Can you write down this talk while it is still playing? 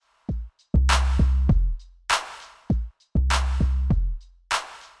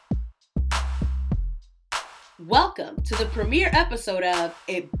Welcome to the premiere episode of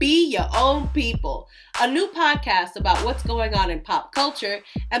It Be Your Own People, a new podcast about what's going on in pop culture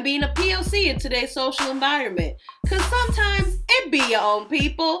and being a POC in today's social environment. Because sometimes it be your own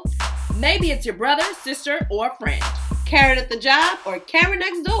people. Maybe it's your brother, sister, or friend. Karen at the job or Karen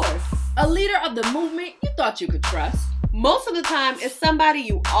next door. A leader of the movement you thought you could trust. Most of the time, it's somebody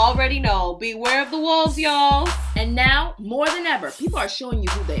you already know. Beware of the wolves, y'all. And now, more than ever, people are showing you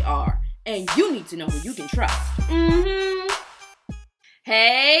who they are. And you need to know who you can trust.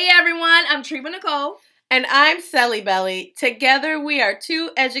 Hey everyone, I'm Treva Nicole. And I'm Sally Belly. Together we are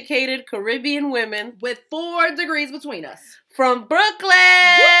two educated Caribbean women with 4 degrees between us. From Brooklyn!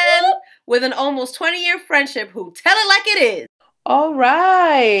 Woo-hoo! With an almost 20-year friendship who tell it like it is. All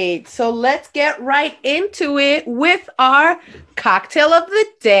right, so let's get right into it with our cocktail of the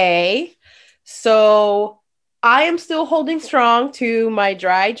day. So I am still holding strong to my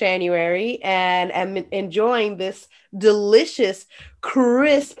dry January and am enjoying this delicious,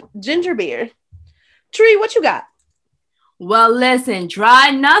 crisp ginger beer. Tree, what you got? Well, listen,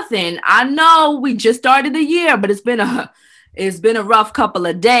 dry nothing. I know we just started the year, but it's been a rough couple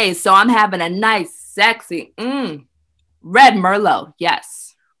of days. So I'm having a nice, sexy, red Merlot.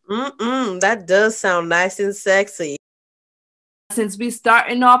 Yes. That does sound nice and sexy. Since we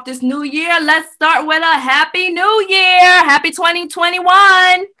starting off this new year, let's start with a Happy New Year. Happy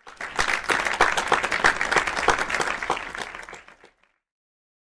 2021.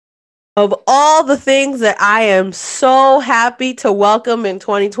 Of all the things that I am so happy to welcome in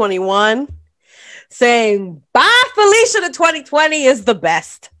 2021, saying bye Felicia to 2020 is the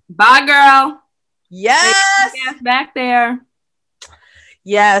best. Bye, girl. Yes. Back there.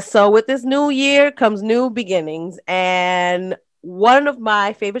 Yeah, so with this new year comes new beginnings, and one of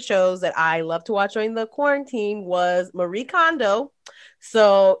my favorite shows that I love to watch during the quarantine was Marie Kondo.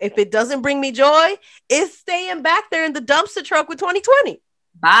 So if it doesn't bring me joy, it's staying back there in the dumpster truck with 2020.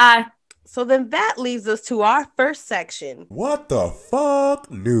 Bye. So then that leads us to our first section. What the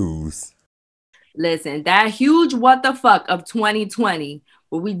fuck news? Listen, that huge what the fuck of 2020,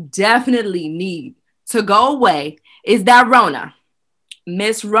 what we definitely need to go away is that Rona.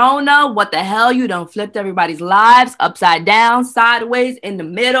 Miss Rona, what the hell? You done flipped everybody's lives upside down, sideways, in the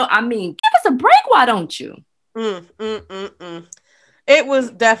middle. I mean, give us a break, why don't you? It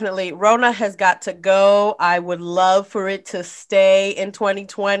was definitely, Rona has got to go. I would love for it to stay in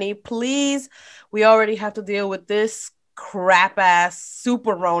 2020. Please, we already have to deal with this crap-ass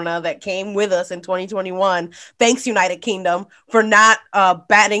super Rona that came with us in 2021. Thanks, United Kingdom, for not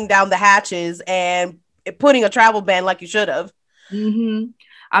batting down the hatches and putting a travel ban like you should have. I mean,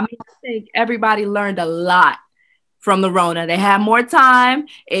 I think everybody learned a lot from the Rona. They had more time.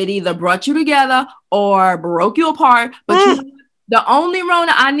 It either brought you together or broke you apart. But the only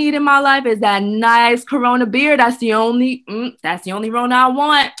Rona I need in my life is that nice Corona beer. That's the only Rona I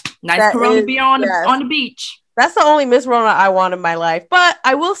want. Nice Corona beer on the beach. That's the only Miss Rona I want in my life. But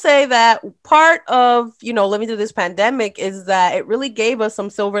I will say that part of, living through this pandemic is that it really gave us some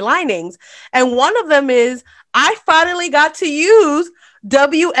silver linings. And one of them is I finally got to use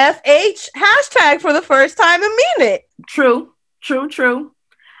WFH hashtag for the first time and mean it. True.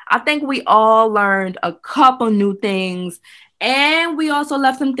 I think we all learned a couple new things and we also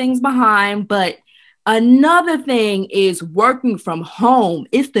left some things behind. But another thing is working from home.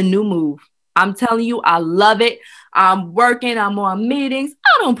 It's the new move. I'm telling you, I love it. I'm working. I'm on meetings.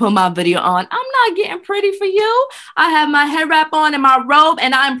 I don't put my video on. I'm not getting pretty for you. I have my head wrap on and my robe,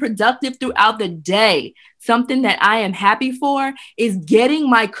 and I'm productive throughout the day. Something that I am happy for is getting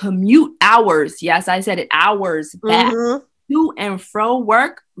my commute hours. Yes, I said it, hours back to and fro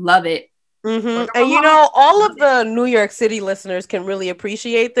work. Love it. And all of the New York City listeners can really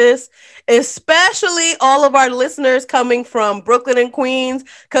appreciate this, especially all of our listeners coming from Brooklyn and Queens,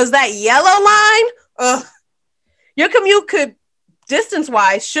 because that yellow line, your commute could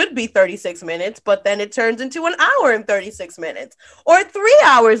distance-wise should be 36 minutes, but then it turns into an hour and 36 minutes or 3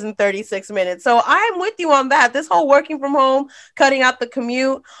 hours and 36 minutes. So I'm with you on that. This whole working from home, cutting out the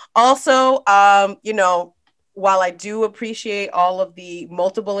commute. Also, while I do appreciate all of the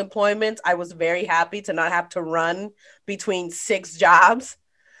multiple employments, I was very happy to not have to run between 6 jobs.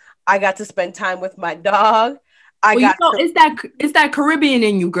 I got to spend time with my dog. It's that Caribbean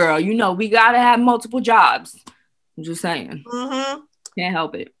in you, girl. We got to have multiple jobs. I'm just saying. Can't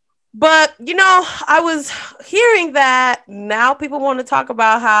help it. But, I was hearing that now people want to talk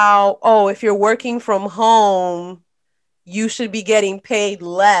about how, if you're working from home, you should be getting paid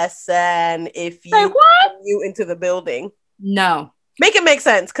less than if you commute into the building. No, Make it make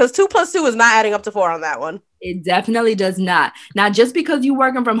sense, because 2 plus 2 is not adding up to 4 on that one. It definitely does not. Now, just because you're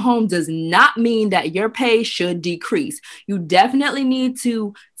working from home does not mean that your pay should decrease. You definitely need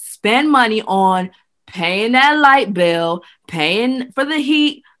to spend money on paying that light bill, paying for the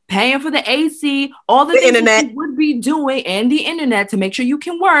heat, paying for the AC, all the things internet that you would be doing, and the internet to make sure you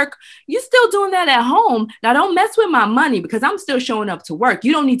can work. You're still doing that at home. Now, don't mess with my money because I'm still showing up to work.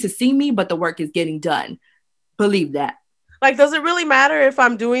 You don't need to see me, but the work is getting done. Believe that. Like, does it really matter if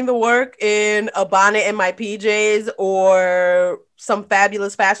I'm doing the work in a bonnet and my PJs or some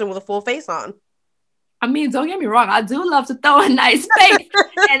fabulous fashion with a full face on? I mean, don't get me wrong. I do love to throw a nice face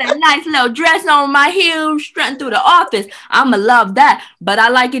and a nice little dress on my heels, strutting through the office. I'ma love that. But I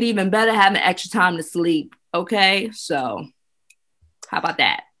like it even better having extra time to sleep. Okay, so how about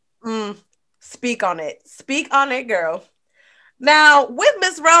that? Speak on it. Speak on it, girl. Now, with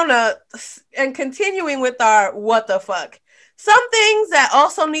Miss Rona and continuing with our what the fuck, some things that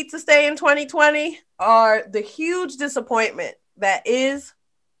also need to stay in 2020 are the huge disappointment that is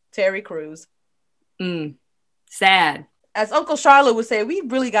Terry Crews. Sad. As Uncle Charlotte would say, we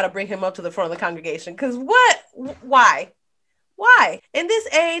really got to bring him up to the front of the congregation. Because what? Why? In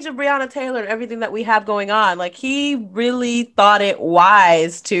this age of Breonna Taylor and everything that we have going on, like, he really thought it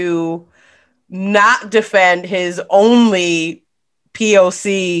wise to not defend his only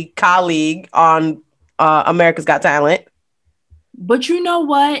POC colleague on America's Got Talent. But you know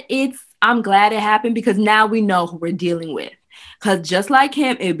what? I'm glad it happened because now we know who we're dealing with. Because just like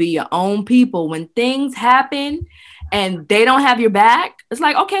him, it'd be your own people. When things happen and they don't have your back, it's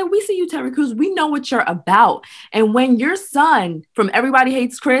like, okay, we see you, Terry Crews. We know what you're about. And when your son from Everybody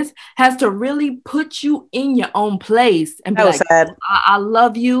Hates Chris has to really put you in your own place and be like, sad. I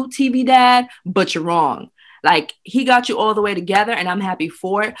love you, TV dad, but you're wrong. Like, he got you all the way together and I'm happy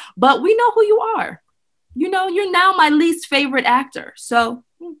for it. But we know who you are. You know, you're now my least favorite actor. So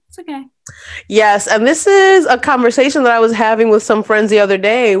it's okay. Yes. And this is a conversation that I was having with some friends the other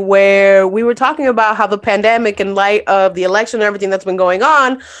day where we were talking about how the pandemic, in light of the election and everything that's been going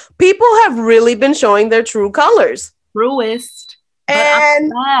on, people have really been showing their true colors. Truest.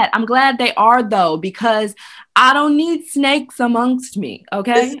 And I'm glad they are, though, because I don't need snakes amongst me.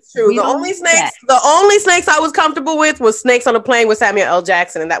 Okay. It's true. The only snakes I was comfortable with was snakes on a plane with Samuel L.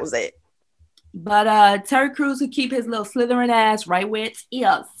 Jackson, and that was it. But Terry Crews could keep his little slithering ass right where it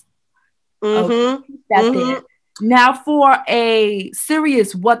is. Now, for a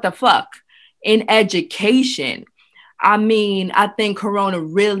serious what the fuck in education, I mean, I think Corona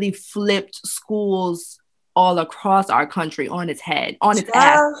really flipped schools all across our country on its head, on its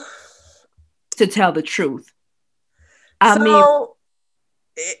ass, to tell the truth. I mean,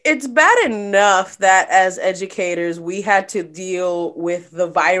 it's bad enough that as educators, we had to deal with the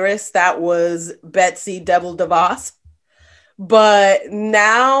virus that was Betsy Devil DeVos. But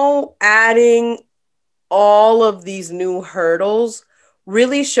now adding all of these new hurdles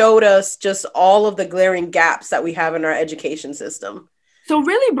really showed us just all of the glaring gaps that we have in our education system. So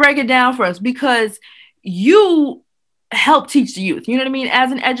really break it down for us, because you help teach the youth. You know what I mean?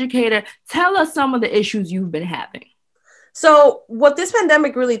 As an educator, tell us some of the issues you've been having. So what this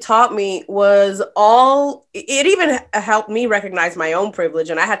pandemic really taught me was it even helped me recognize my own privilege.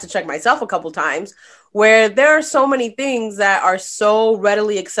 And I had to check myself a couple times, where there are so many things that are so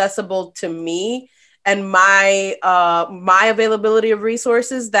readily accessible to me and my availability of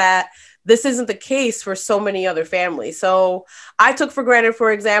resources that this isn't the case for so many other families. So I took for granted,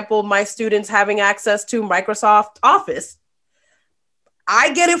 for example, my students having access to Microsoft Office.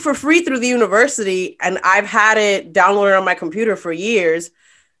 I get it for free through the university, and I've had it downloaded on my computer for years.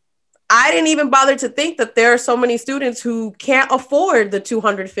 I didn't even bother to think that there are so many students who can't afford the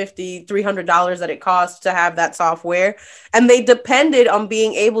 $250, $300 that it costs to have that software. And they depended on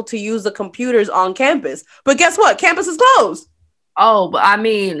being able to use the computers on campus. But guess what? Campus is closed. Oh, but I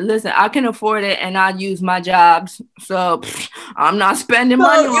mean, listen, I can afford it and I use my jobs. So I'm not spending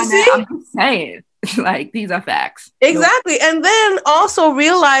money on that. I'm just saying. Like, these are facts. Exactly. And then also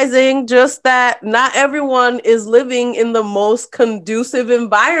realizing just that not everyone is living in the most conducive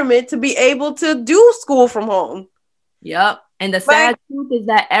environment to be able to do school from home. Yep. And the sad truth is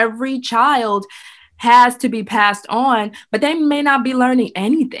that every child has to be passed on, but they may not be learning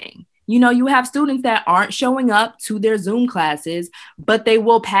anything. You know, you have students that aren't showing up to their Zoom classes, but they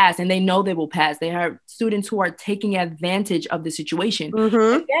will pass, and they know they will pass. They have students who are taking advantage of the situation. And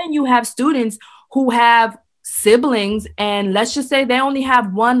then you have students who have siblings, and let's just say they only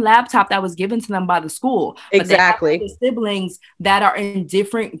have one laptop that was given to them by the school. Exactly. But they have siblings that are in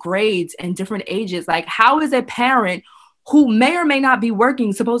different grades and different ages. Like, how is a parent who may or may not be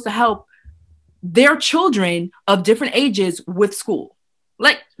working supposed to help their children of different ages with school.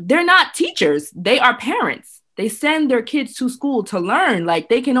 Like, they're not teachers, they are parents. They send their kids to school to learn. Like,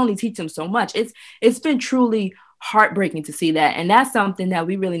 they can only teach them so much. It's been truly heartbreaking to see that. And that's something that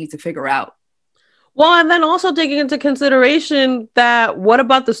we really need to figure out. Well, and then also taking into consideration that what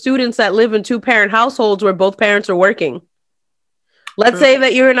about the students that live in 2-parent households where both parents are working? Let's say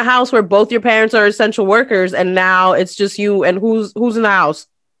that you're in a house where both your parents are essential workers and now it's just you and who's in the house?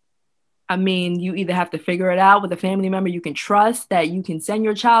 I mean, you either have to figure it out with a family member you can trust that you can send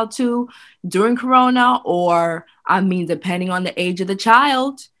your child to during Corona, or, I mean, depending on the age of the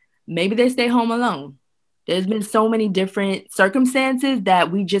child, maybe they stay home alone. There's been so many different circumstances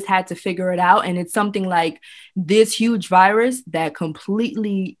that we just had to figure it out. And it's something like this huge virus that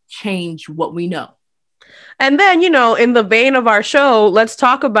completely changed what we know. And then, in the vein of our show, let's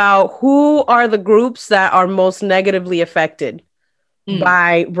talk about who are the groups that are most negatively affected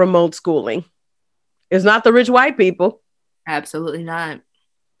by remote schooling. It's not the rich white people. Absolutely not.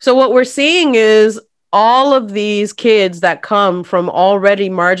 So what we're seeing is all of these kids that come from already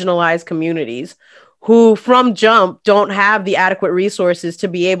marginalized communities who from jump don't have the adequate resources to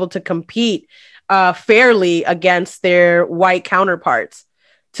be able to compete fairly against their white counterparts,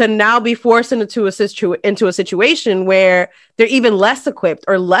 to now be forced into a situation where they're even less equipped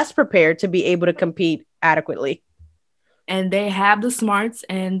or less prepared to be able to compete adequately. And they have the smarts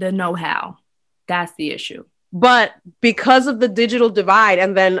and the know-how. That's the issue. But because of the digital divide,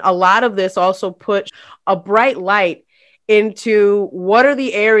 and then a lot of this also put a bright light into what are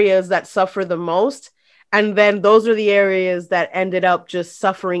the areas that suffer the most. And then those are the areas that ended up just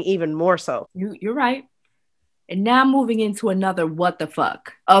suffering even more so. You're right. And now moving into another what the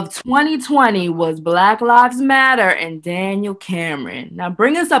fuck of 2020 was Black Lives Matter and Daniel Cameron. Now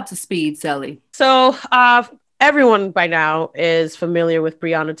bring us up to speed, Sally. So everyone by now is familiar with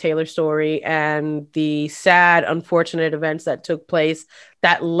Breonna Taylor's story and the sad, unfortunate events that took place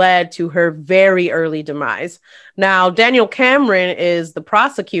that led to her very early demise. Now, Daniel Cameron is the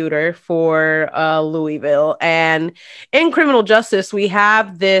prosecutor for Louisville. And in criminal justice, we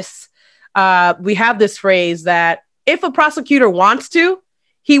have this phrase that if a prosecutor wants to,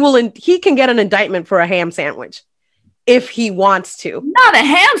 he can get an indictment for a ham sandwich if he wants to. Not a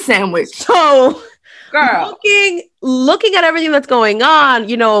ham sandwich. So, girl, looking at everything that's going on,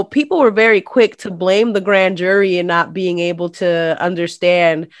 people were very quick to blame the grand jury and not being able to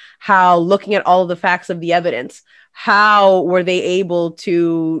understand how, looking at all of the facts of the evidence, how were they able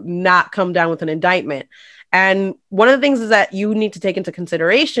to not come down with an indictment? And one of the things is that you need to take into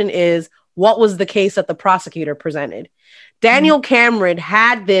consideration is what was the case that the prosecutor presented. Daniel Cameron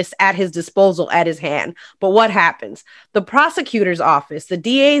had this at his disposal, at his hand. But what happens? The prosecutor's office, the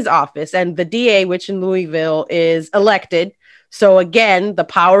DA's office, and the DA, which in Louisville is elected. So again, the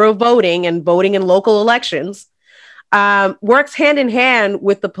power of voting and voting in local elections works hand in hand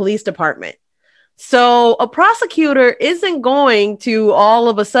with the police department. So a prosecutor isn't going to all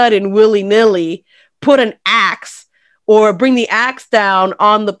of a sudden willy-nilly put an axe or bring the axe down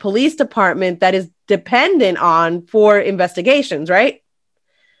on the police department that is dependent on for investigations, right?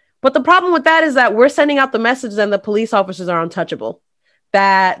 But the problem with that is that we're sending out the message that the police officers are untouchable,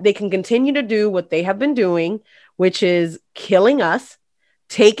 that they can continue to do what they have been doing, which is killing us,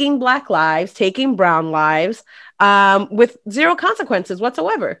 taking Black lives, taking brown lives, with zero consequences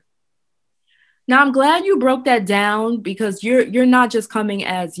whatsoever. Now, I'm glad you broke that down because you're not just coming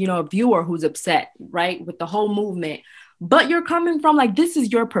as, a viewer who's upset, right, with the whole movement, but you're coming from like, this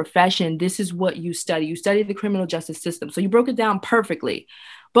is your profession. This is what you study. You study the criminal justice system. So you broke it down perfectly.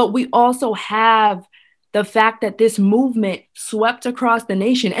 But we also have the fact that this movement swept across the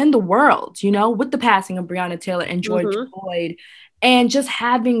nation and the world, with the passing of Breonna Taylor and George Floyd, and just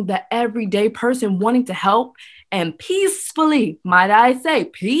having the everyday person wanting to help and peacefully, might I say,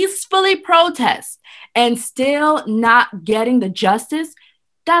 peacefully protest and still not getting the justice.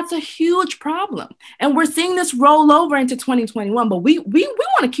 That's a huge problem. And we're seeing this roll over into 2021, but we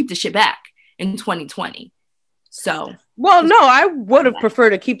want to keep the shit back in 2020. So, well, no, I would have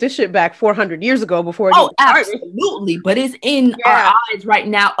preferred to keep this shit back 400 years ago before. Absolutely. But it's in our eyes right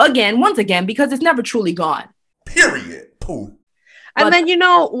now, once again, because it's never truly gone. Period. Pooh. And then,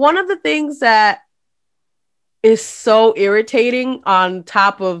 one of the things that is so irritating on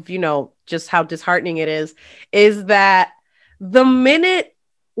top of, just how disheartening it is that the minute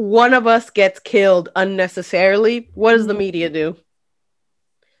one of us gets killed unnecessarily, what does the media do?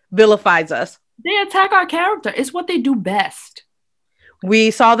 Vilifies us. They attack our character. It's what they do best. We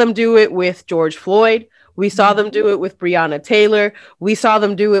saw them do it with George Floyd. We saw them do it with Breonna Taylor. We saw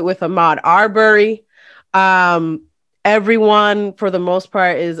them do it with Ahmaud Arbery. Everyone, for the most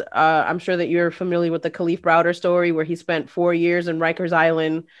part, is I'm sure that you're familiar with the Khalif Browder story, where he spent 4 years in Rikers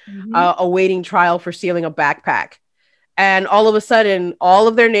Island awaiting trial for stealing a backpack. And all of a sudden, all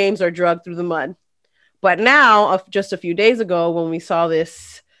of their names are dragged through the mud. But now, just a few days ago, when we saw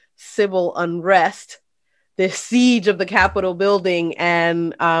this civil unrest, this siege of the Capitol building,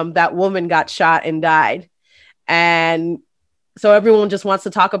 and that woman got shot and died. And so everyone just wants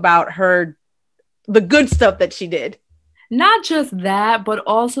to talk about the good stuff that she did. Not just that, but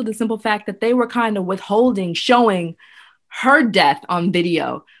also the simple fact that they were kind of withholding showing her death on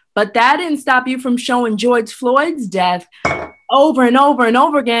video. But that didn't stop you from showing George Floyd's death over and over and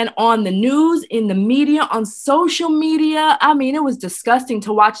over again on the news, in the media, on social media. I mean, it was disgusting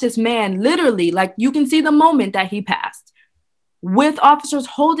to watch this man literally, like you can see the moment that he passed, with officers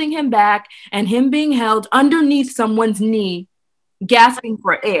holding him back and him being held underneath someone's knee, gasping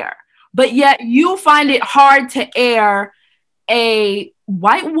for air. But yet you find it hard to air a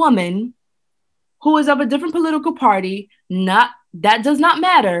white woman who is of a different political party, that does not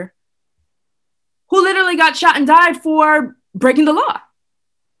matter, who literally got shot and died for breaking the law.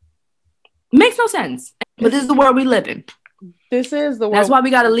 Makes no sense. But this is the world we live in. This is the world. That's why we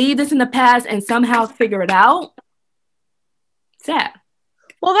got to leave this in the past and somehow figure it out. Sad.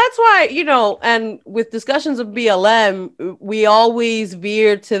 Well, that's why, and with discussions of BLM, we always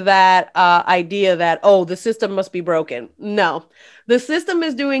veer to that idea that, the system must be broken. No, the system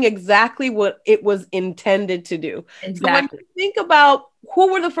is doing exactly what it was intended to do. Exactly. So when you think about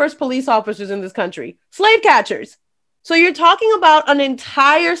who were the first police officers in this country, slave catchers. So you're talking about an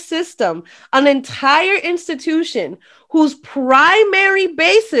entire system, an entire institution whose primary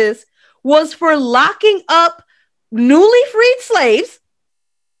basis was for locking up newly freed slaves.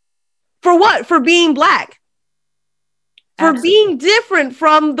 For what? For being Black. For Absolutely. Being different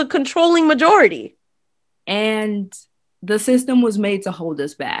from the controlling majority. And the system was made to hold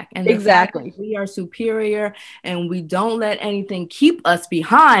us back. And exactly. We are superior and we don't let anything keep us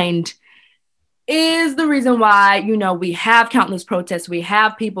behind is the reason why, we have countless protests. We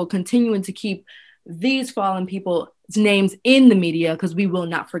have people continuing to keep these fallen people's names in the media because we will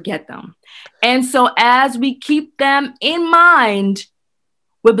not forget them. And so as we keep them in mind,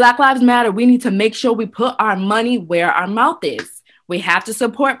 with Black Lives Matter, we need to make sure we put our money where our mouth is. We have to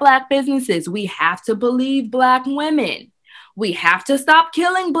support Black businesses. We have to believe Black women. We have to stop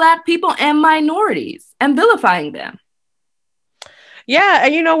killing Black people and minorities and vilifying them. Yeah,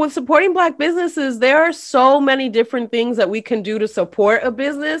 and with supporting Black businesses, there are so many different things that we can do to support a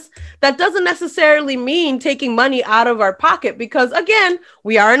business. That doesn't necessarily mean taking money out of our pocket because, again,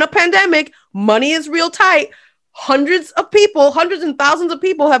 we are in a pandemic. Money is real tight. Hundreds and thousands of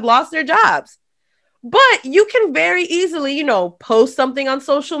people have lost their jobs. But you can very easily, post something on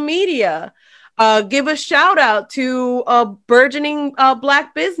social media, give a shout out to a burgeoning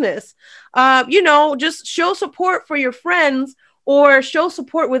Black business, just show support for your friends or show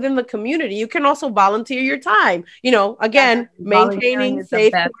support within the community. You can also volunteer your time, again, maintaining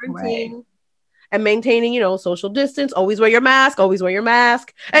safe quarantine. And maintaining, social distance, always wear your mask.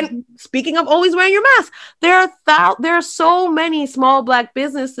 And speaking of always wearing your mask, there are so many small Black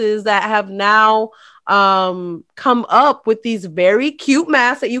businesses that have now come up with these very cute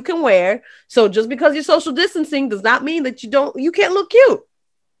masks that you can wear. So just because you're social distancing does not mean that you can't look cute.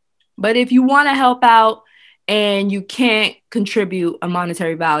 But if you want to help out and you can't contribute a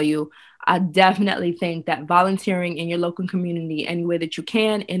monetary value, I definitely think that volunteering in your local community any way that you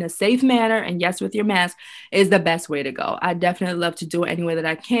can in a safe manner, and yes, with your mask, is the best way to go. I definitely love to do it any way that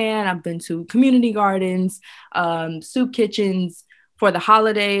I can. I've been to community gardens, soup kitchens for the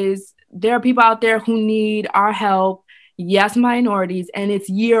holidays. There are people out there who need our help. Yes, minorities, and it's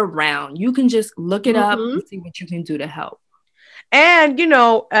year round. You can just look it up and see what you can do to help. And,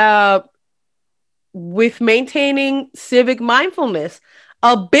 with maintaining civic mindfulness,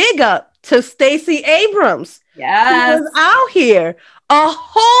 a big up to Stacey Abrams, yes, who was out here, a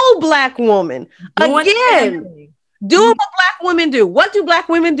whole Black woman, doing what Black women do. What do Black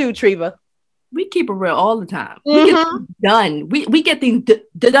women do, Treva? We keep it real all the time. We get things done. We get things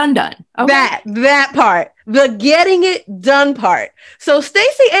done. Okay? That part, the getting it done part. So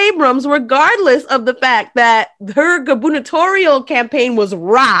Stacey Abrams, regardless of the fact that her gubernatorial campaign was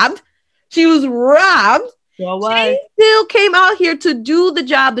robbed, she was robbed. She still came out here to do the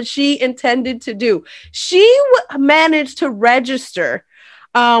job that she intended to do. She managed to register.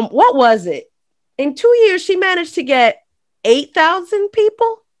 What was it? In 2 years, she managed to get 8,000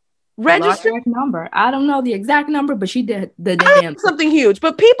 people registered. Number. I don't know the exact number, but she did something huge.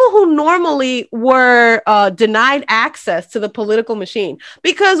 But people who normally were denied access to the political machine.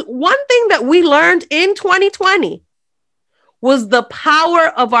 Because one thing that we learned in 2020 was the power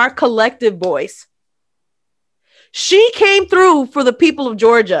of our collective voice. She came through for the people of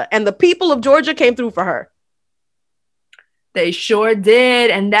Georgia, and the people of Georgia came through for her. They sure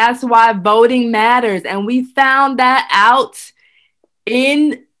did. And that's why voting matters. And we found that out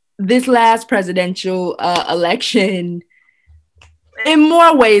in this last presidential election in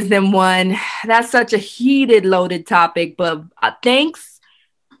more ways than one. That's such a heated, loaded topic. But thanks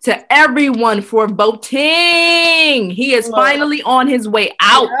to everyone for voting. He is finally on his way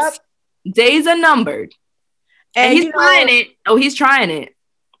out. Yep. Days are numbered. And he's trying it. Oh, he's trying it.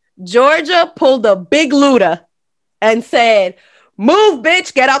 Georgia pulled a big Luda and said, "Move,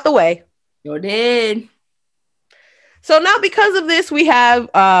 bitch, get out the way." Sure did. So now because of this, we have,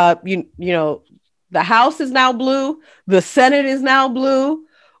 you know, the House is now blue. The Senate is now blue.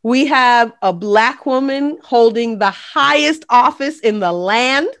 We have a Black woman holding the highest office in the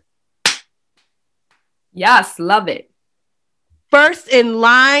land. Yes, love it. First in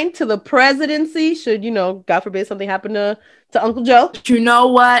line to the presidency, should, you know, God forbid something happen to Uncle Joe. But you know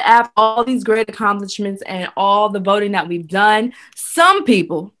what? After all these great accomplishments and all the voting that we've done, some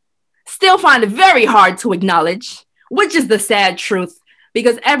people still find it very hard to acknowledge, which is the sad truth,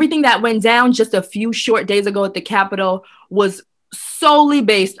 because everything that went down just a few short days ago at the Capitol was solely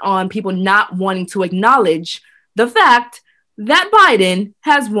based on people not wanting to acknowledge the fact that Biden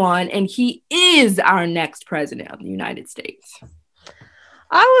has won and he is our next president of the United States.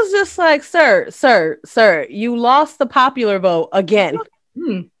 I was just like, sir, you lost the popular vote again.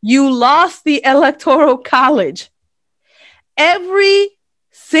 You lost the Electoral College. Every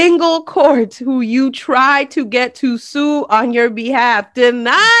single court who you tried to get to sue on your behalf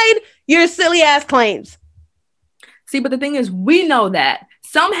denied your silly ass claims. See, but the thing is, we know that.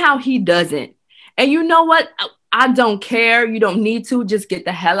 Somehow he doesn't. And you know what? I don't care. You don't need to. Just get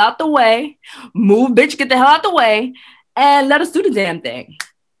the hell out the way. Move, bitch, get the hell out the way. And let us do the damn thing.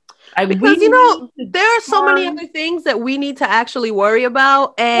 Because, you know, there are so many other things that we need to actually worry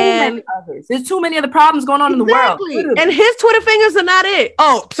about. And there's too many other problems going on in the world. Literally. And his Twitter fingers are not it.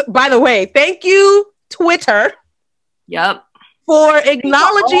 Oh, by the way, thank you, Twitter. Yep. For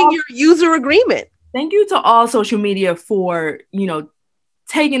acknowledging your user agreement. Thank you to all social media for, you know,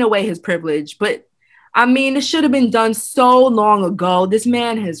 taking away his privilege. But I mean, it should have been done so long ago. This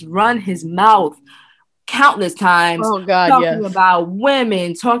man has run his mouth countless times. Oh God, talking about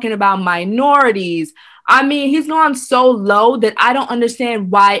women, talking about minorities. I mean, he's gone so low that I don't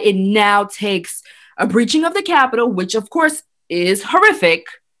understand why it now takes a breaching of the Capitol, which of course is horrific,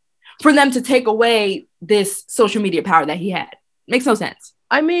 for them to take away this social media power that he had. Makes no sense.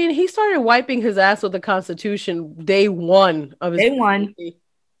 I mean, he started wiping his ass with the Constitution day one of his presidency.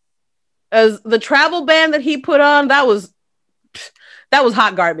 As the travel ban that he put on, that was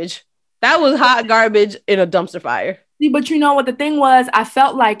hot garbage. That was hot garbage in a dumpster fire. See, but you know what the thing was? I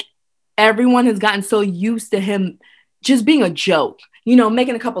felt like everyone has gotten so used to him just being a joke, you know,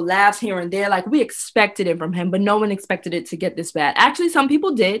 making a couple laughs here and there. Like, we expected it from him, but no one expected it to get this bad. Actually, some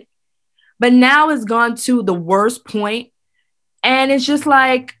people did, but now it's gone to the worst point. And it's just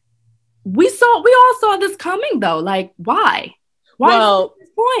like, we all saw this coming though. Like, why? Why at this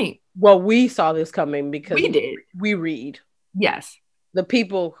point? Well, we saw this coming because we did. We read. Yes. The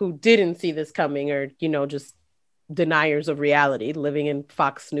people who didn't see this coming are, you know, just deniers of reality living in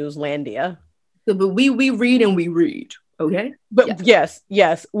Fox News landia. So, but we read and we read. Okay. But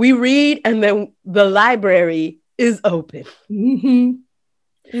yes, we read, and then the library is open. Mm-hmm.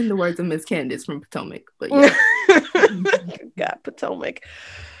 In the words of Miss Candace from Potomac. But yeah. God, Potomac.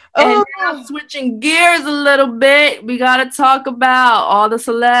 And now switching gears a little bit, we got to talk about all the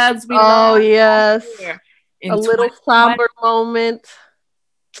celebs we love. Oh, yes. A little somber moment.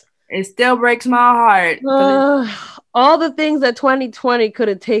 It still breaks my heart. All the things that 2020 could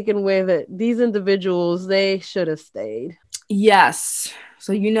have taken with it, these individuals, they should have stayed. Yes.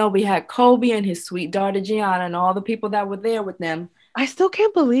 So, you know, we had Kobe and his sweet daughter, Gianna, and all the people that were there with them. I still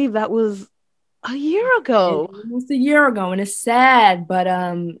can't believe that was a year ago. It was a year ago, and it's sad, but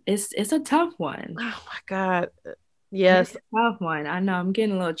it's a tough one. Oh my God. Yes. It's a tough one. I know, I'm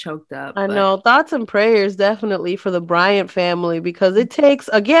getting a little choked up. I know. Thoughts and prayers definitely for the Bryant family, because it takes,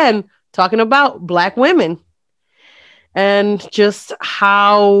 again, talking about Black women and just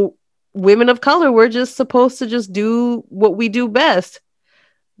how women of color, we're just supposed to just do what we do best.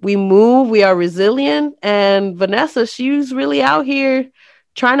 We move, we are resilient, and Vanessa, she's really out here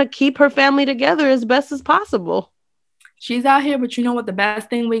trying to keep her family together as best as possible. She's out here, but you know what? The best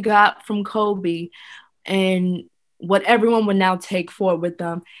thing we got from Kobe, and what everyone would now take forward with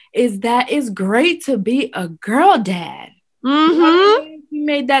them, is that it's great to be a girl dad. Mm-hmm. he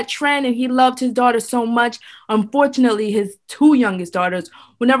made that trend and he loved his daughter so much. Unfortunately, his two youngest daughters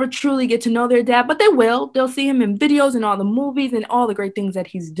will never truly get to know their dad, but they will. They'll see him in videos and all the movies and all the great things that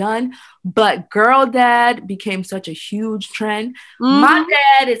he's done. But girl dad became such a huge trend. My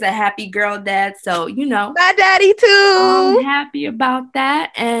dad is a happy girl dad, so my daddy I'm too. happy about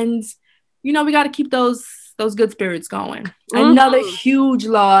that. And we got to keep those good spirits going. Another huge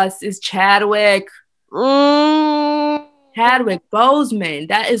loss is Chadwick Boseman.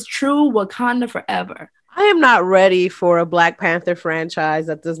 That is true Wakanda forever. I am not ready for a Black Panther franchise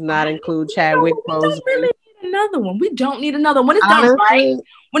that does not include Chadwick Boseman. We don't really need another one. We don't need another one. When it's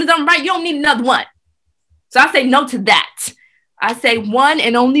done right, you don't need another one. So I say no to that. I say one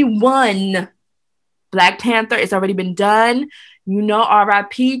and only one Black Panther. It's already been done.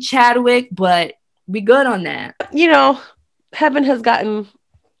 R.I.P. Chadwick, but we good on that. Heaven's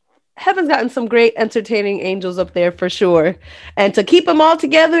gotten some great entertaining angels up there for sure. And to keep them all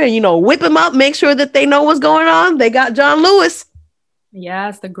together and, whip them up, make sure that they know what's going on, they got John Lewis.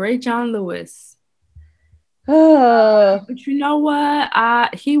 Yes, the great John Lewis. But you know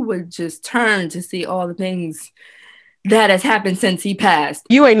what? He would just turn to see all the things that has happened since he passed.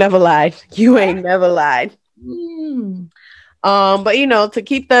 You ain't never lied. But to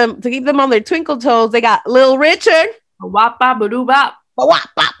keep them on their twinkle toes, they got Lil Richard. Wop bop ba-doo bop. Wop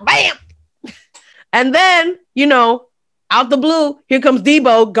bop bam. And then, out the blue, here comes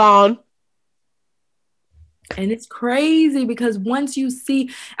Debo gone. And it's crazy because once you see,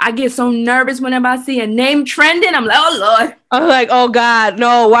 I get so nervous whenever I see a name trending. I'm like, oh Lord. I'm like, oh God,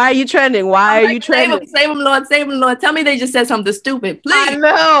 no, why are you trending? Why are you trending? Save them, Lord, save them, Lord. Tell me they just said something stupid, please.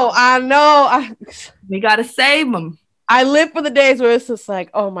 I know. We gotta save them. I live for the days where it's just like,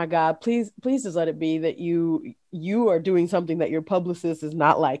 oh my God, please just let it be that you are doing something that your publicist is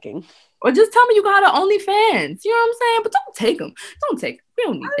not liking. Or just tell me you got an OnlyFans. You know what I'm saying? But don't take them. We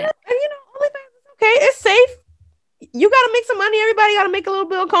don't need that. And OnlyFans is okay. It's safe. You got to make some money. Everybody got to make a little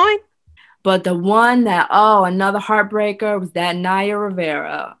bit of coin. But the one that, another heartbreaker was that Naya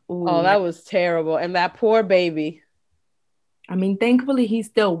Rivera. Ooh. Oh, that was terrible. And that poor baby. I mean, thankfully he's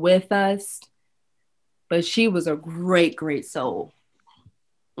still with us. But she was a great, great soul.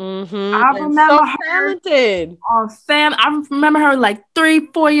 Mm-hmm. I remember so her talented. I remember her like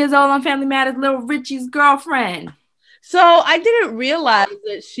 3-4 years old on Family Matters, Little Richie's girlfriend. So I didn't realize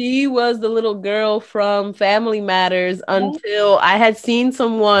that she was the little girl from Family Matters until I had seen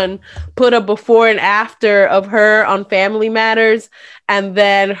someone put a before and after of her on Family Matters and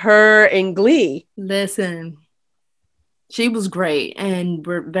then her in Glee. Listen, she was great and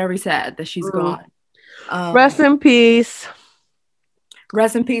we're very sad that she's gone. Rest in peace.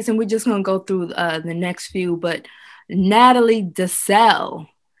 Rest in peace. And we're just going to go through the next few. But Natalie Desselle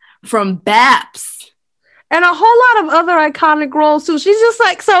from Baps. And a whole lot of other iconic roles, too. She's just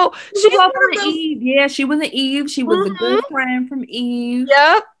like, so she's one of Eve. Yeah, she was an Eve. She was a good friend from Eve.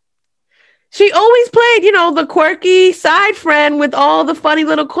 Yep. She always played, the quirky side friend with all the funny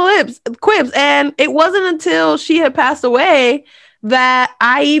little quips. And it wasn't until she had passed away that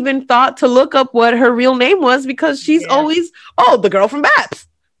I even thought to look up what her real name was because she's always, the girl from Baps.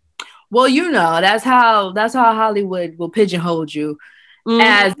 Well, that's how Hollywood will pigeonhole you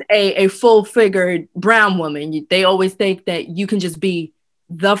as a full-figured brown woman. They always think that you can just be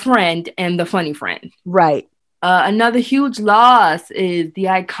the friend and the funny friend. Right. Another huge loss is the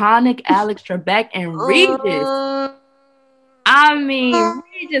iconic Alex Trebek and Regis. I mean,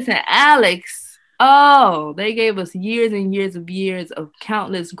 Regis and Alex. Oh, they gave us years and years of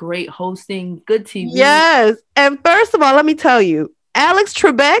countless great hosting, good TV. Yes. And first of all, let me tell you, Alex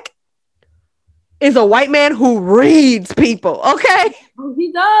Trebek is a white man who reads people, okay? Oh,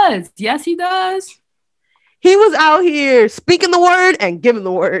 he does. Yes, he does. He was out here speaking the word and giving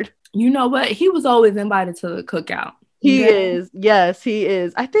the word. You know what? He was always invited to the cookout. He is. Yes, he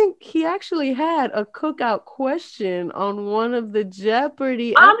is. I think he actually had a cookout question on one of the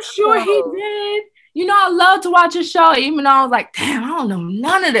Jeopardy I'm episodes. sure he did. I love to watch his show, even though I was like, damn, I don't know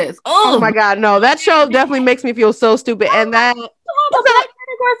none of this. Oh my God, no. That show definitely makes me feel so stupid. And that...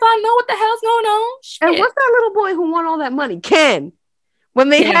 I know what the hell's going on. Shit. And what's that little boy who won all that money? Ken. When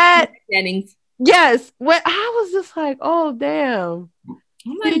they had... Jennings. Yes. When I was just like, oh, damn.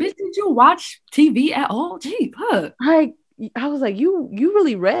 I'm like, bitch, did you watch TV at all? Gee, fuck. I was like, you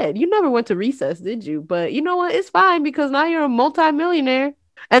really read. You never went to recess, did you? But you know what? It's fine because now you're a multi-millionaire.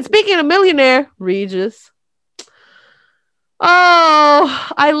 And speaking of millionaire, Regis. Oh,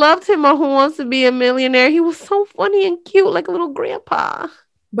 I loved him on Who Wants to Be a Millionaire. He was so funny and cute, like a little grandpa.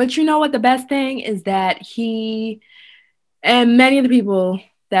 But you know what? The best thing is that he and many of the people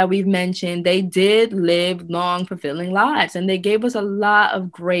that we've mentioned, they did live long, fulfilling lives, and they gave us a lot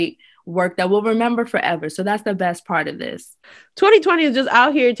of great work that we'll remember forever. So that's the best part of this. 2020 is just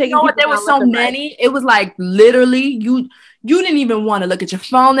out here taking. You know what? There were so many. It was like literally you didn't even want to look at your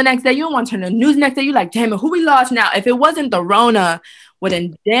phone the next day. You don't want to turn the news the next day. You're like, damn it, who we lost now? If it wasn't the Rona, well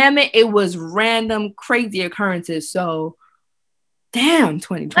then damn it was random crazy occurrences. So damn,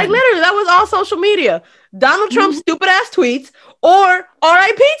 2020. Like literally, that was all social media. Donald Trump's stupid ass tweets or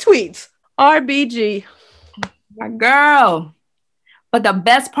RIP tweets. RBG. My girl. But the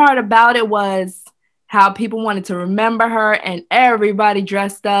best part about it was how people wanted to remember her, and everybody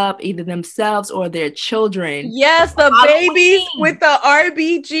dressed up, either themselves or their children. Yes, the babies with the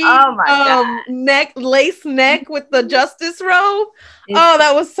RBG lace neck with the justice robe.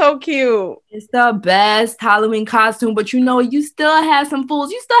 That was so cute. It's the best Halloween costume, but you still have some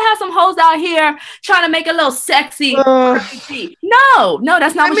fools. You still have some hoes out here trying to make it a little sexy. No,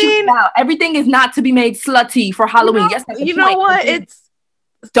 that's not what you're about. Everything is not to be made slutty for Halloween. Yes, you know what?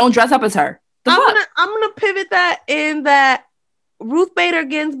 Don't dress up as her. I'm gonna pivot that in that Ruth Bader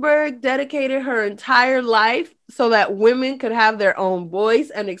Ginsburg dedicated her entire life so that women could have their own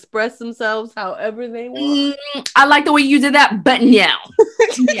voice and express themselves however they want. I like the way you did that, but yeah,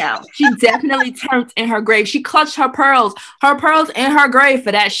 she definitely turned in her grave. She clutched her pearls in her grave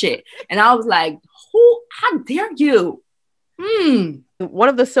for that shit. And I was like, how dare you? One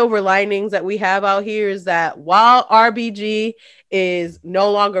of the silver linings that we have out here is that while RBG is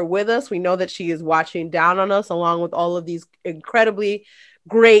no longer with us, we know that she is watching down on us along with all of these incredibly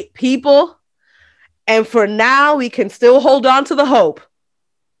great people. And for now, we can still hold on to the hope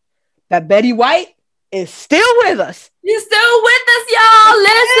that Betty White is still with us. She's still with us, y'all.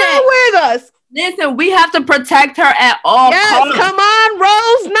 Listen. Still with us. Listen, we have to protect her at all costs. Come on,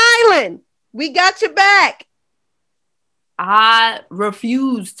 Rose Nyland. We got your back. I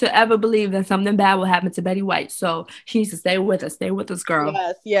refuse to ever believe that something bad will happen to Betty White. So she needs to stay with us. Stay with us, girl.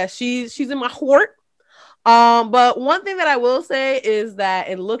 Yes. She's in my heart. But one thing that I will say is that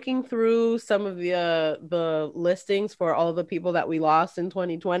in looking through some of the listings for all of the people that we lost in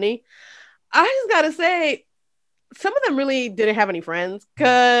 2020, I just gotta say, some of them really didn't have any friends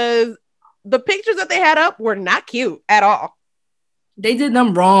because the pictures that they had up were not cute at all. They did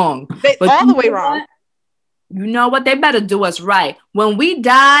them wrong. All the way wrong. You know what? They better do us right. When we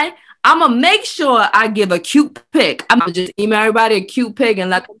die, I'm going to make sure I give a cute pic. I'm going to just email everybody a cute pic and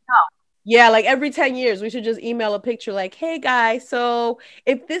let them know. Yeah, like every 10 years, we should just email a picture like, hey, guys, so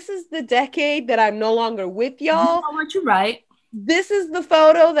if this is the decade that I'm no longer with y'all. You know what? You're right. This is the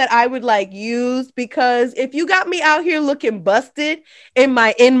photo that I would use because if you got me out here looking busted in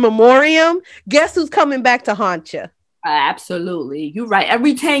my in memoriam, guess who's coming back to haunt you? Absolutely. You're right.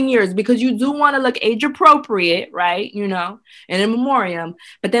 Every 10 years, because you do want to look age appropriate, right? And in memoriam.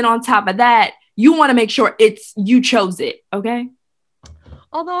 But then on top of that, you want to make sure you chose it. Okay.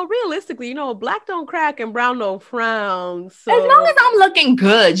 Although realistically, black don't crack and brown don't frown. So as long as I'm looking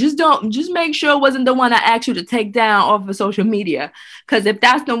good, just make sure it wasn't the one I asked you to take down off of social media. Because if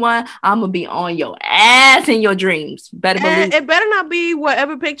that's the one, I'm gonna be on your ass in your dreams. Better believe it better not be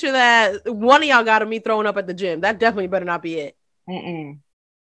whatever picture that one of y'all got of me throwing up at the gym. That definitely better not be it. And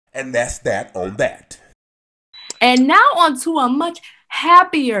that's that on that. And now on to a much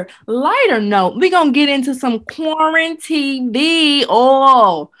happier, lighter note. We're going to get into some quarantine TV.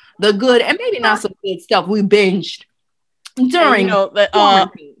 Oh, the good and maybe not so good stuff we binged during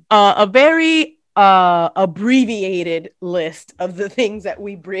quarantine. A very abbreviated list of the things that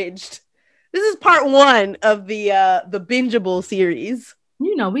we bridged. This is part one of the bingeable series.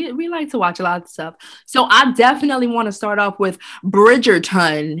 We like to watch a lot of stuff. So I definitely want to start off with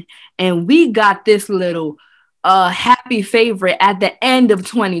Bridgerton. And we got this little happy favorite at the end of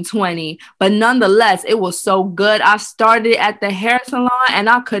 2020, but nonetheless it was so good. I started at the hair salon and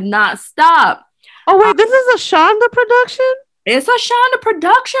I could not stop. Oh wait, this is a Shonda production? It's a Shonda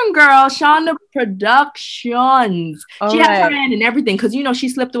production, girl. Shonda Productions. She has her hand in everything because she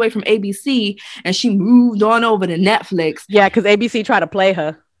slipped away from ABC and she moved on over to Netflix. Yeah, because ABC tried to play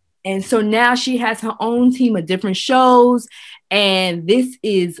her. And so now she has her own team of different shows. And this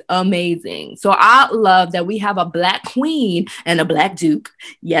is amazing. So I love that we have a Black queen and a Black duke.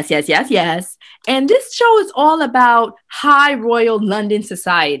 Yes. And this show is all about high royal London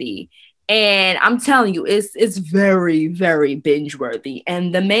society. And I'm telling you, it's very, very binge worthy.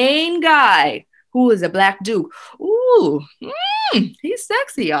 And the main guy, who is a Black duke, he's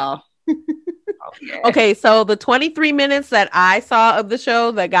sexy, y'all. Okay, so the 23 minutes that I saw of the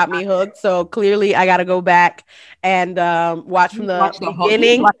show that got me hooked. So clearly I got to go back and watch from the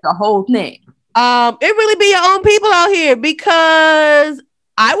beginning. Watch the whole thing. It really be your own people out here because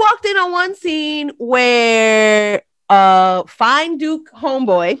I walked in on one scene where fine Duke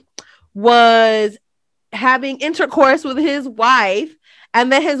homeboy was having intercourse with his wife,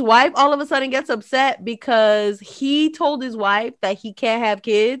 and then his wife all of a sudden gets upset because he told his wife that he can't have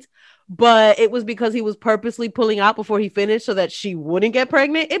kids, but it was because he was purposely pulling out before he finished so that she wouldn't get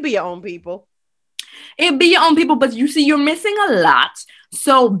pregnant. It'd be your own people. It'd be your own people, but you see, you're missing a lot.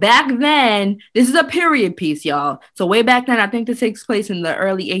 So back then, this is a period piece, y'all. So way back then, I think this takes place in the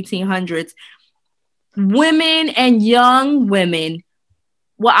early 1800s. Women and young women,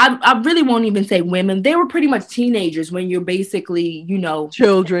 well, I really won't even say women. They were pretty much teenagers when you're basically,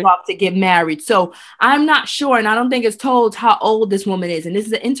 children about to get married. So I'm not sure, and I don't think it's told how old this woman is. And this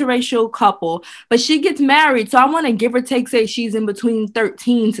is an interracial couple, but she gets married. So I want to give or take, say she's in between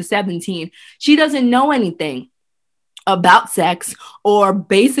 13 to 17. She doesn't know anything about sex or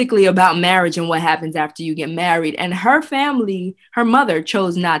basically about marriage and what happens after you get married. And her family, her mother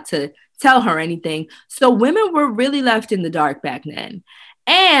chose not to tell her anything. So women were really left in the dark back then.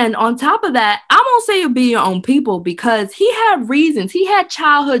 And on top of that, I won't say it'll be your own people because he had reasons. He had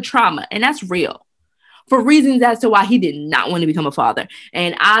childhood trauma, and that's real, for reasons as to why he did not want to become a father.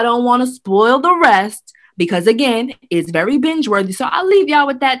 And I don't want to spoil the rest because, again, it's very binge-worthy. So I'll leave y'all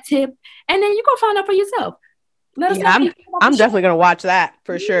with that tip, and then you go find out for yourself. Let us know. I'm definitely going to watch that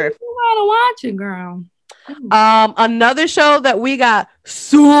for sure. You gotta watch it, girl. Another show that we got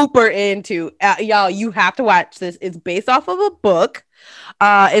super into, y'all, you have to watch this. It's based off of a book.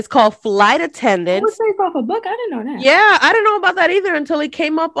 It's called Flight Attendant. It's based off a book? I didn't know that. Yeah, I didn't know about that either until it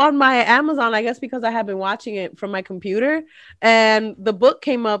came up on my Amazon, I guess because I have been watching it from my computer, and the book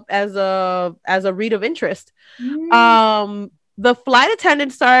came up as a read of interest. The Flight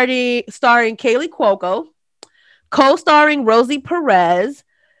Attendant starring Kaylee Cuoco, co-starring Rosie Perez.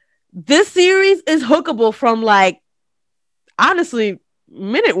 This series is hookable from honestly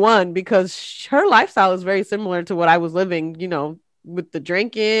minute one because her lifestyle is very similar to what I was living, with the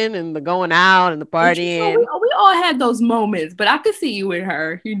drinking and the going out and the partying. We all had those moments, but I could see you with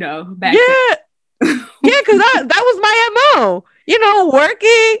her, back then. Yeah, because that was my MO.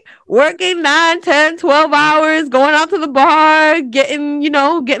 Working 9, 10, 12 hours, going out to the bar, getting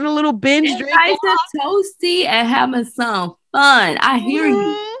a little binge drink. Nice and toasty and having some fun. I hear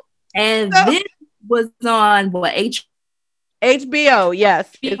you. And this was on what, HBO,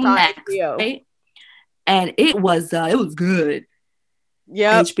 yes. It's on HBO. Right? And it was good.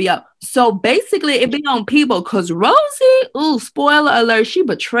 Yeah. HBO. So basically it be on people because Rosie, spoiler alert, she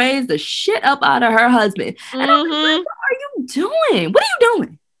betrays the shit up out of her husband. And I'm like, what are you doing? What are you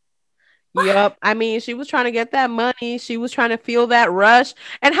doing? Yep. I mean, she was trying to get that money. She was trying to feel that rush.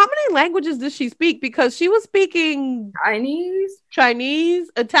 And how many languages does she speak? Because she was speaking Chinese,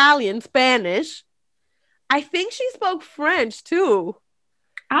 Italian, Spanish. I think she spoke French too.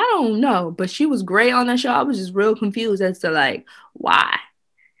 I don't know, but she was great on that show. I was just real confused as to why.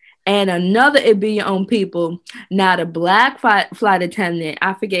 And another It Be Your Own People. Now the black flight attendant,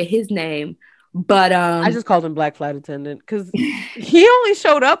 I forget his name, but I just called him Black Flight Attendant because he only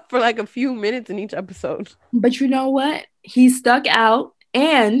showed up for a few minutes in each episode. But you know what? He stuck out,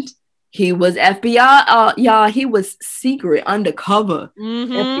 and he was FBI. Y'all, he was secret, undercover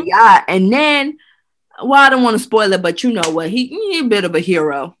FBI, and then. Well, I don't want to spoil it, but you know what? He a bit of a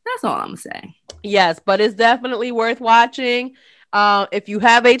hero. That's all I'm gonna say. Yes, but it's definitely worth watching. If you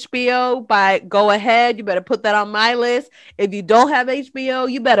have HBO, go ahead. You better put that on my list. If you don't have HBO,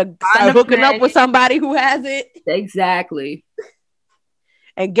 you better start hooking up with somebody who has it. Exactly.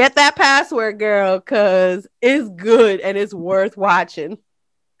 And get that password, girl, because it's good and it's worth watching.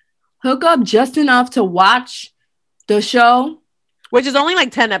 Hook up just enough to watch the show, which is only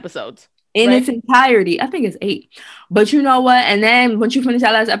 10 episodes. In its entirety. I think it's 8. But you know what? And then once you finish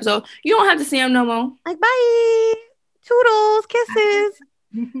that last episode, you don't have to see them no more. Bye. Toodles. Kisses.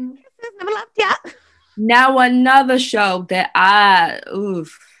 Kisses. Never left ya. Now another show that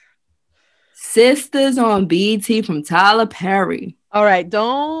Sisters on BET from Tyler Perry. All right.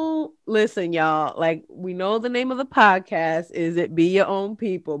 Don't listen, y'all. We know the name of the podcast is It Be Your Own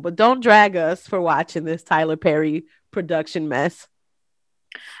People, but don't drag us for watching this Tyler Perry production mess.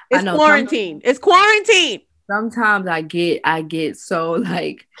 It's quarantine. It's quarantine. Sometimes I get so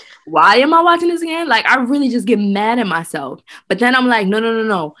why am I watching this again? I really just get mad at myself. But then I'm like,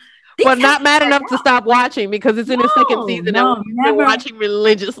 no. But not mad enough to stop watching because it's in the second season and we've been watching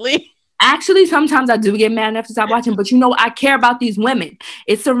religiously. Actually, sometimes I do get mad enough to stop watching, but I care about these women.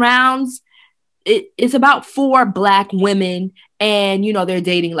 It's about 4 Black women and their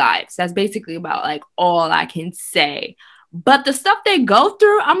dating lives. That's basically about all I can say. But the stuff they go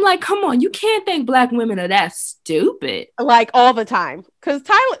through, I'm like, come on, you can't think Black women are that stupid. Like all the time. Because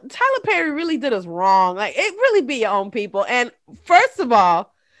Tyler Perry really did us wrong. Like it really be your own people. And first of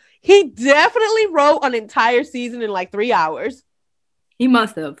all, he definitely wrote an entire season in like 3 hours. He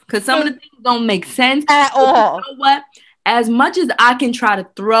must have. Because some of the things don't make sense. At all. You know what? As much as I can try to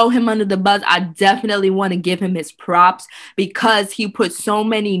throw him under the bus, I definitely want to give him his props because he put so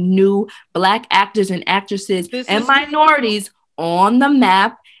many new Black actors and actresses and minorities on the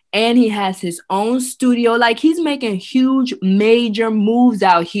map. And he has his own studio. Like, he's making huge, major moves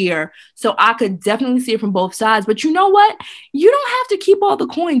out here. So I could definitely see it from both sides. But you know what? You don't have to keep all the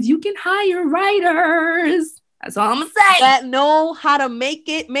coins. You can hire writers. That's all I'm going to say. That know how to make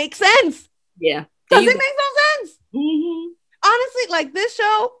it make sense. Yeah. Because it makes no sense. Mm-hmm. Honestly, like this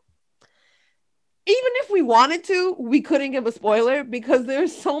show, even if we wanted to, we couldn't give a spoiler because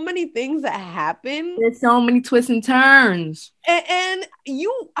there's so many things that happen. There's so many twists and turns. And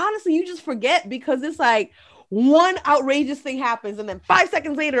you honestly, you just forget because it's like one outrageous thing happens and then 5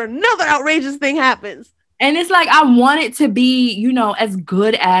 seconds later, another outrageous thing happens. And it's like, I want it to be, you know, as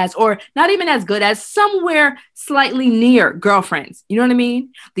good as, or not even as good as, somewhere slightly near Girlfriends. You know what I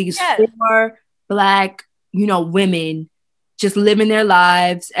mean? These 4 Black, you know, women just living their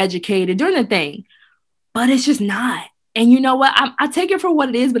lives, educated, doing the thing. But it's just not. And you know what? I take it for what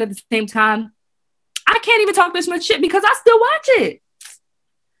it is, but at the same time, I can't even talk this much shit because I still watch it.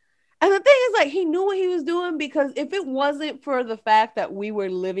 And the thing is, like, he knew what he was doing because if it wasn't for the fact that we were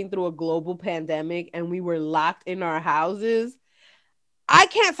living through a global pandemic and we were locked in our houses, I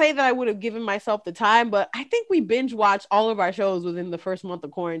can't say that I would have given myself the time, but I think we binge watched all of our shows within the first month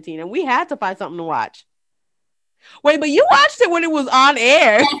of quarantine and we had to find something to watch. Wait, but you watched it when it was on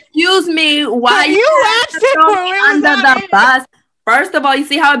air. Excuse me, why you watched it when it was under the bus? First of all, you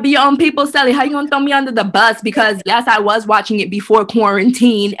see how it be on people, Sally. How you gonna throw me under the bus? Because yes, I was watching it before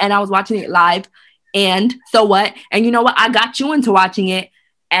quarantine and I was watching it live. And so what? And you know what? I got you into watching it.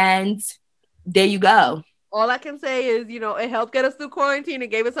 And there you go. All I can say is, you know, it helped get us through quarantine. It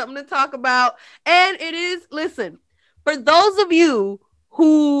gave us something to talk about. And it is, listen, for those of you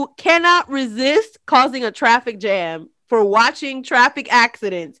who cannot resist causing a traffic jam for watching traffic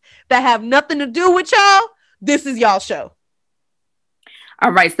accidents that have nothing to do with y'all, this is y'all show.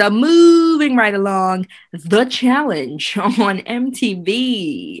 All right, so moving right along, The Challenge on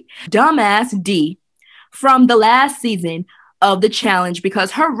MTV. Dumbass D from the last season of The Challenge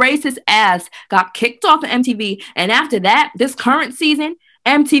because her racist ass got kicked off of MTV. And after that, this current season,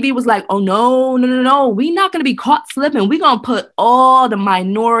 MTV was like, oh, no. We're not going to be caught slipping. We're going to put all the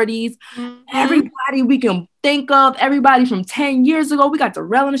minorities, everybody we can think of, everybody from 10 years ago. We got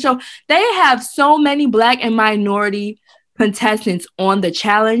Darrell on the show. They have so many Black and minority contestants on The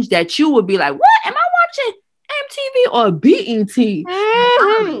Challenge that you would be like, what? Am I watching MTV or BET?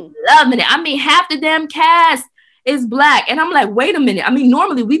 I'm loving it. I mean, half the damn cast is Black. And I'm like, wait a minute. I mean,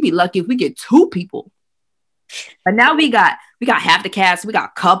 normally we'd be lucky if we get 2 people. But now we got half the cast. We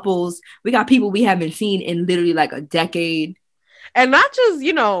got couples. We got people we haven't seen in literally like a decade. And not just,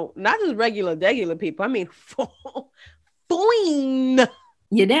 you know, not just regular people. I mean, foin.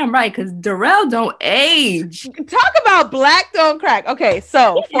 You're damn right, because Darrell don't age. Talk about Black don't crack. Okay,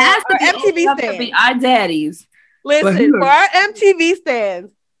 so for our MTV stands, be our daddies. Listen, for our MTV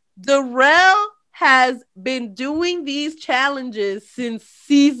stands, Darrell has been doing these challenges since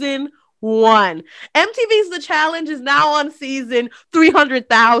season 1. MTV's The Challenge is now on season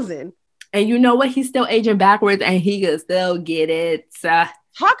 300,000. And you know what? He's still aging backwards and he can still get it.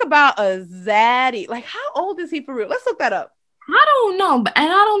 Talk about a zaddy. Like, how old is he for real? Let's look that up. I don't know,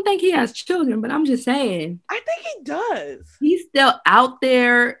 and I don't think he has children, but I'm just saying. I think he does. He's still out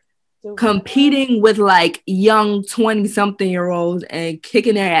there competing with like young 20-something-year-olds and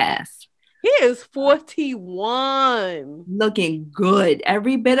kicking their ass. He is 41. Looking good,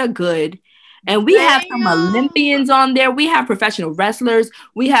 every bit of good. And we have some Olympians on there. We have professional wrestlers.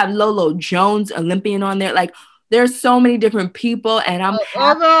 We have Lolo Jones, Olympian, on there. Like, there's so many different people, and I'm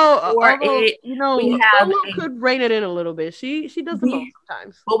although you know, Lolo could rein it in a little bit. She does the most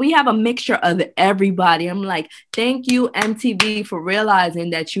sometimes. But we have a mixture of everybody. I'm like, thank you, MTV, for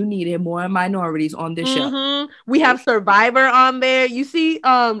realizing that you needed more minorities on this show. We have Survivor on there. You see,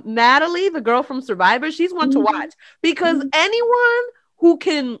 Natalie, the girl from Survivor, she's one to watch because anyone who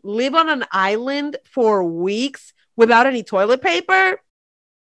can live on an island for weeks without any toilet paper.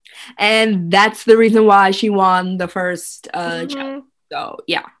 And that's the reason why she won the first challenge. So,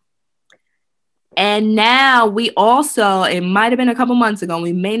 yeah. And now we also, it might have been a couple months ago,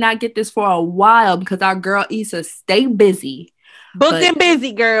 we may not get this for a while because our girl Issa stay busy. Booked and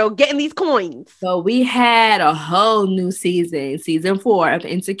busy, girl, getting these coins. So we had a whole new season 4 of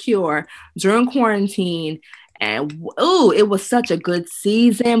Insecure during quarantine. And it was such a good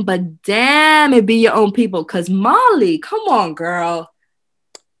season, but damn, it be your own people. Cause Molly, come on, girl.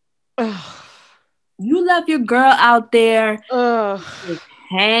 You left your girl out there.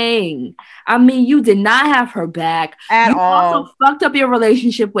 Hang. I mean, you did not have her back at all. You also fucked up your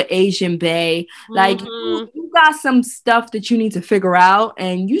relationship with Asian Bae. Like, you got some stuff that you need to figure out,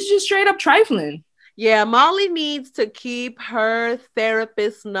 and you just straight up trifling. Yeah, Molly needs to keep her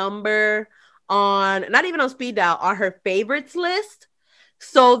therapist number on, not even on speed dial, on her favorites list,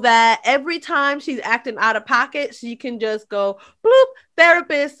 so that every time she's acting out of pocket, she can just go, bloop,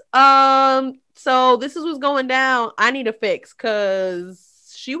 therapist. So this is what's going down. I need a fix, because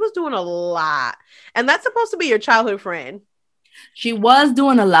she was doing a lot. And that's supposed to be your childhood friend. She was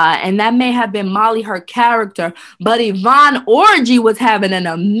doing a lot, and that may have been Molly, her character, but Yvonne Orji was having an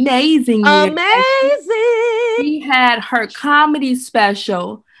amazing year. Amazing! She had her comedy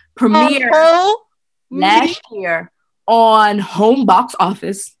special premiere last year on home box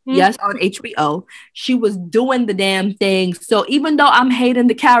office. Yes, on HBO. She was doing the damn thing. So even though I'm hating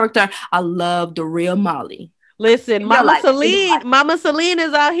the character, I love the real Molly. Listen, Mama Celine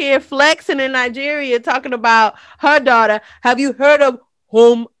is out here flexing in Nigeria, talking about her daughter. Have you heard of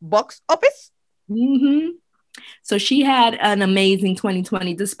home box office? So she had an amazing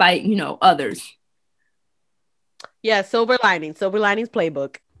 2020, despite, others. Yeah, Silver Linings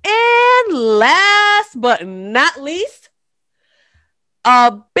playbook. And last but not least,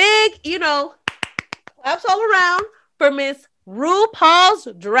 a big, claps all around for Miss RuPaul's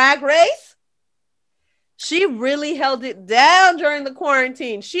Drag Race. She really held it down during the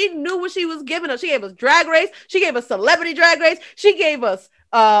quarantine. She knew what she was giving us. She gave us Drag Race. She gave us Celebrity Drag Race. She gave us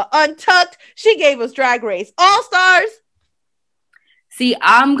Untucked. She gave us Drag Race All-Stars. See,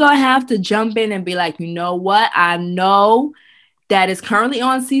 I'm going to have to jump in and be like, you know what? I know that is currently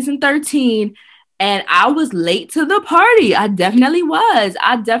on season 13, and I was late to the party. I definitely was.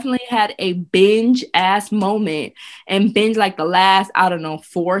 I definitely had a binge-ass moment and binge like the last,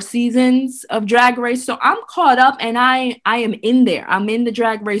 4 seasons of Drag Race. So I'm caught up, and I am in there. I'm in the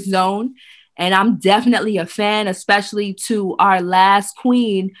Drag Race zone, and I'm definitely a fan, especially to our last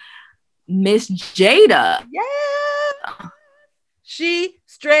queen, Miss Jada. Yeah. She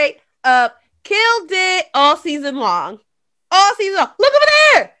straight up killed it all season long. All season long. Look over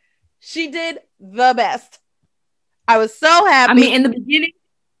there. She did the best. I was so happy. I mean,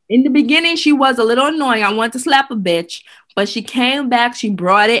 in the beginning, she was a little annoying. I wanted to slap a bitch, but she came back, she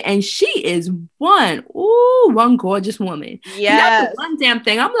brought it, and she is one gorgeous woman. Yeah. That's the one damn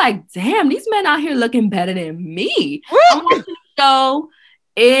thing. I'm like, damn, these men out here looking better than me. I'm watching the show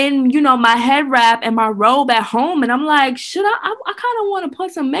in, my head wrap and my robe at home, and I'm like, should I kind of want to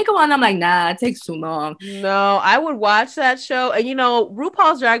put some makeup on. I'm like, nah, it takes too long. No, I would watch that show. And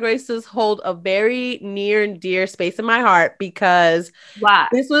RuPaul's Drag Races hold a very near and dear space in my heart, because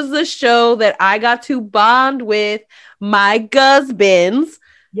this was the show that I got to bond with my husbands,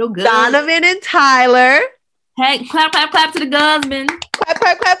 Donovan and Tyler. Hey, clap, clap, clap to the husband. Clap,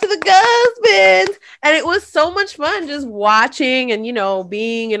 clap, clap to the husband. And it was so much fun just watching and,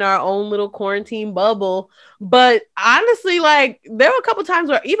 being in our own little quarantine bubble. But honestly, there were a couple times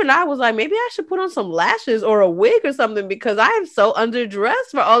where even I was like, maybe I should put on some lashes or a wig or something, because I am so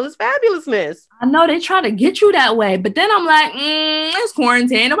underdressed for all this fabulousness. I know they try to get you that way, but then I'm like, it's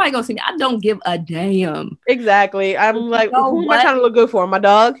quarantine. Nobody gonna see me. I don't give a damn. Exactly. I'm like, who am I trying to look good for? My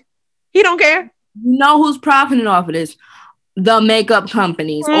dog? He don't care. You know who's profiting off of this? The makeup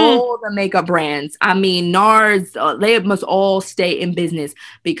companies, all the makeup brands. I mean, NARS, they must all stay in business,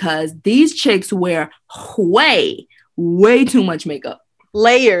 because these chicks wear way too much makeup.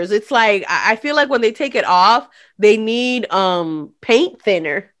 Layers. It's like, I feel like when they take it off, they need paint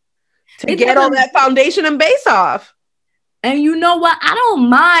thinner to get all that foundation and base off. And you know what? I don't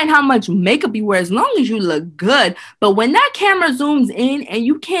mind how much makeup you wear as long as you look good. But when that camera zooms in and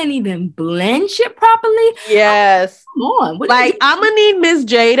you can't even blend shit properly. Yes. Come on. I'm going to need Miss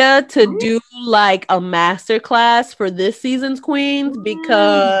Jada to do a master class for this season's queens,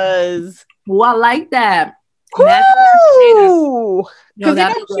 because. Oh, I like that. Ooh.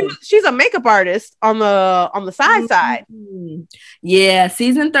 Because she's a makeup artist on the side. Yeah,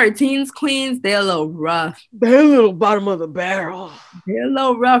 season 13's queens, they're a little rough. They're a little bottom of the barrel. They're a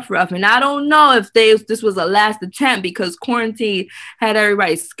little rough. And I don't know if this was a last attempt, because quarantine had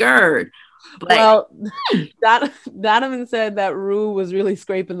everybody scared. Well, Donovan said that Rue was really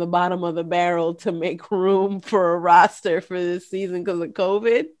scraping the bottom of the barrel to make room for a roster for this season because of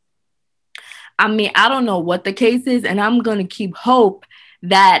COVID. I mean, I don't know what the case is, and I'm going to keep hope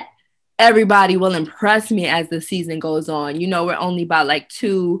that everybody will impress me as the season goes on. You know, we're only about like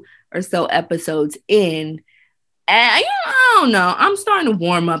 2 or so episodes in. And I don't know. I'm starting to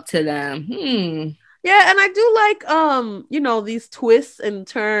warm up to them. Yeah, and I do like these twists and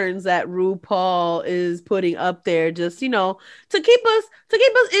turns that RuPaul is putting up there, just to keep us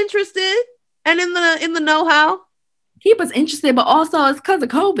interested and in the know-how. Keep us interested, but also it's because of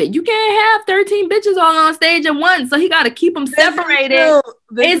COVID. You can't have 13 bitches all on stage at once, so he got to keep them separated.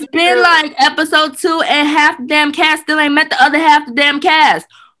 It's been like episode 2 and half the damn cast still ain't met the other half the damn cast.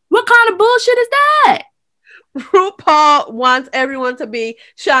 What kind of bullshit is that? RuPaul wants everyone to be,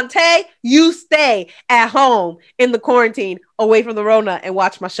 Shantae, you stay at home in the quarantine away from the Rona and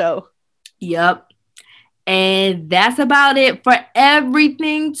watch my show. Yep. And that's about it for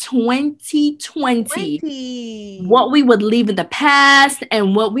everything 2020. What we would leave in the past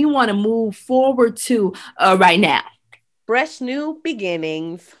and what we want to move forward to right now. Fresh new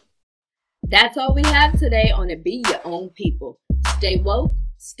beginnings. That's all we have today on the Be Your Own People. Stay woke,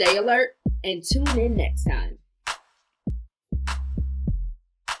 stay alert, and tune in next time.